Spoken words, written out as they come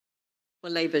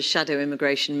Well, Labour's Shadow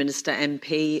Immigration Minister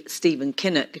MP Stephen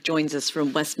Kinnock joins us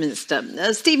from Westminster.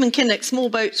 Stephen Kinnock, small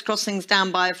boats crossings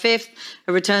down by a fifth,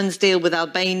 a returns deal with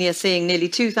Albania seeing nearly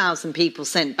 2,000 people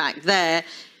sent back there.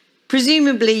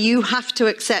 Presumably you have to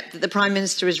accept that the Prime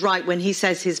Minister is right when he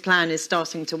says his plan is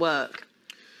starting to work.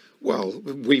 Well,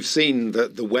 we've seen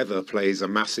that the weather plays a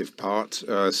massive part,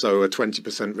 so a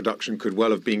 20% reduction could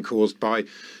well have been caused by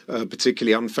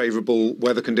particularly unfavourable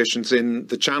weather conditions in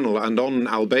the Channel. And on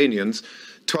Albanians,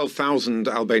 12,000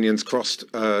 Albanians crossed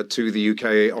to the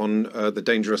UK on the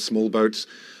dangerous small boats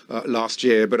last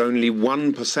year, but only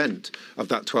 1% of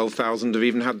that 12,000 have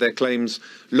even had their claims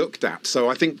looked at. So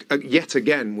I think yet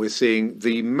again we're seeing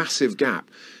the massive gap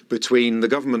between the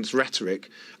government's rhetoric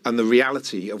and the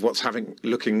reality of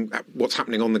looking at what's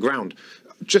happening on the ground.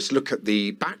 Just look at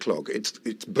the backlog. It's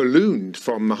ballooned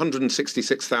from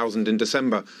 166,000 in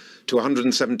December to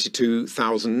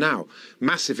 172,000 now.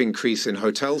 Massive increase in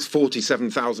hotels,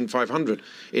 47,500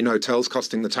 in hotels,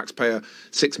 costing the taxpayer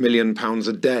 £6 million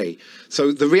a day.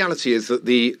 So the reality is that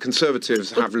the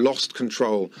Conservatives have lost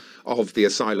control of the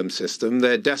asylum system.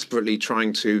 They're desperately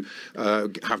trying to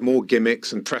have more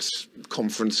gimmicks and press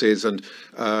conferences, and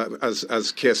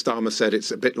as Keir Starmer said,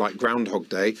 it's a bit like Groundhog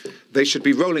Day. They should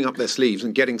be rolling up their sleeves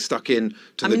and getting stuck in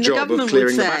to the job of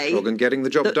clearing the backlog and getting the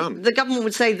job done. The government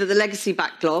would say that the legacy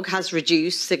backlog has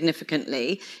reduced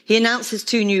significantly. He announces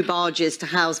 2 new barges to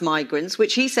house migrants,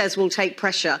 which he says will take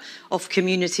pressure off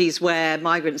communities where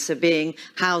migrants are being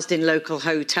housed in local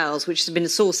hotels, which has been a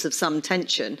source of some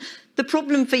tension. The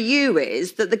problem for you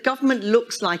is that the government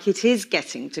looks like it is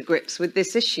getting to grips with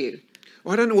this issue.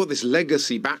 Well, I don't know what this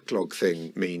legacy backlog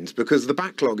thing means, because the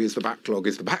backlog is the backlog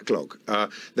is the backlog.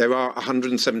 There are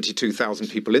 172,000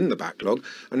 people in the backlog,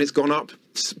 and it's gone up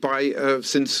by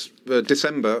since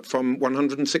December from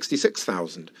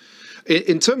 166,000.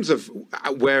 In terms of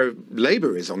where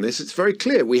Labour is on this, it's very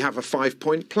clear. We have a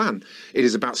 5-point plan. It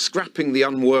is about scrapping the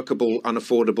unworkable,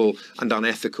 unaffordable and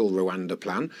unethical Rwanda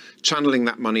plan, channeling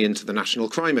that money into the National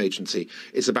Crime Agency.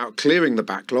 It's about clearing the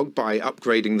backlog by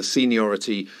upgrading the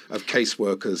seniority of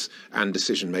caseworkers and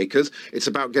decision makers. It's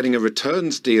about getting a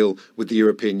returns deal with the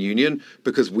European Union,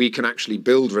 because we can actually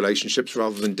build relationships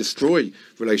rather than destroy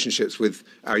relationships with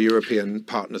our European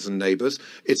partners and neighbours.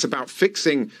 It's about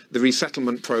fixing the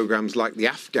resettlement programmes like the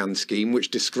Afghan scheme,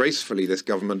 which disgracefully this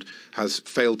government has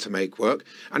failed to make work.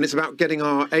 And it's about getting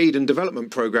our aid and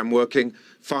development programme working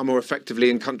far more effectively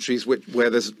in countries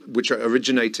which are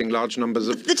originating large numbers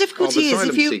of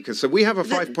asylum seekers. So we have a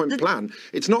 5-point plan.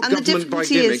 It's not government by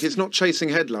gimmick. It's not chasing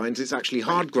headlines. It's actually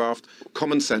hard graft,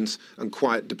 common sense and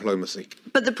quiet diplomacy.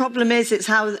 But the problem is it's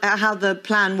how the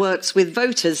plan works with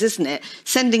voters, isn't it?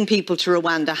 Sending people to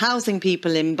Rwanda, housing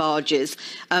people in barges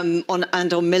on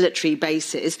military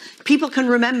bases. People can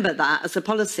remember that as a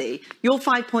policy. Your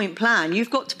 5-point plan,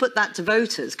 you've got to put that to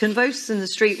voters. Can voters in the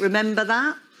street remember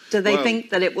that? Do they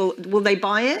think that will they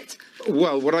buy it?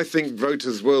 Well, what I think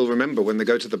voters will remember when they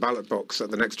go to the ballot box at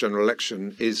the next general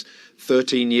election is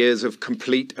 13 years of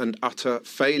complete and utter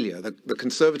failure. The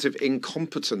Conservative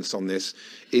incompetence on this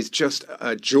is just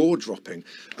jaw-dropping.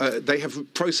 They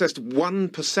have processed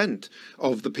 1%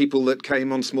 of the people that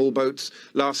came on small boats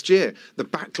last year. The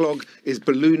backlog is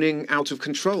ballooning out of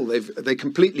control. They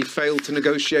completely failed to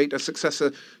negotiate a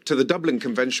successor to the Dublin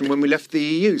Convention when we left the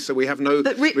EU, so we have no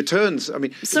returns. I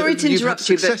mean, sorry to interrupt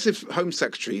you, successive Home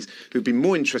Secretaries who've been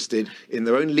more interested in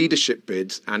their own leadership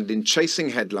bids and in chasing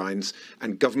headlines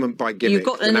and government by gimmick. You've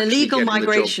got an illegal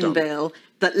migration bill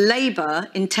that Labour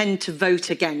intend to vote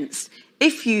against.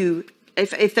 If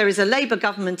there is a Labour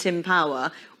government in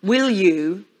power, will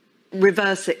you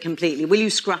reverse it completely? Will you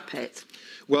scrap it?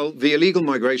 Well, the illegal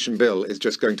migration bill is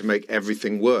just going to make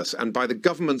everything worse. And by the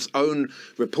government's own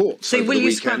reports over the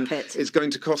weekend, it's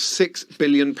going to cost £6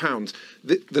 billion.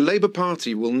 The Labour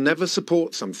Party will never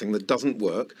support something that doesn't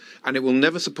work, and it will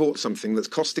never support something that's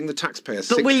costing the taxpayer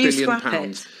 £6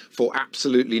 billion for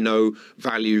absolutely no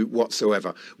value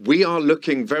whatsoever. We are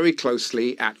looking very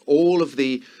closely at all of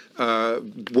the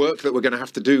work that we're going to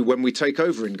have to do when we take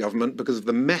over in government, because of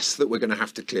the mess that we're going to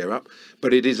have to clear up.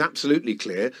 But it is absolutely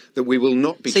clear that we will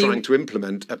not be trying to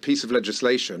implement a piece of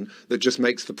legislation that just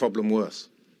makes the problem worse.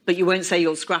 But you won't say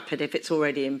you'll scrap it if it's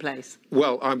already in place?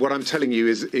 Well, what I'm telling you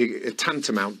is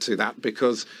tantamount to that,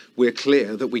 because we're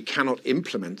clear that we cannot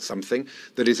implement something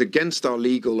that is against our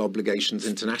legal obligations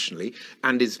internationally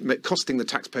and is costing the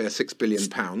taxpayer £6 billion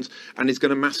and is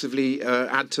going to massively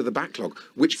add to the backlog.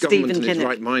 Which government in its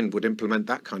right mind would implement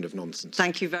that kind of nonsense?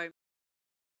 Thank you very much.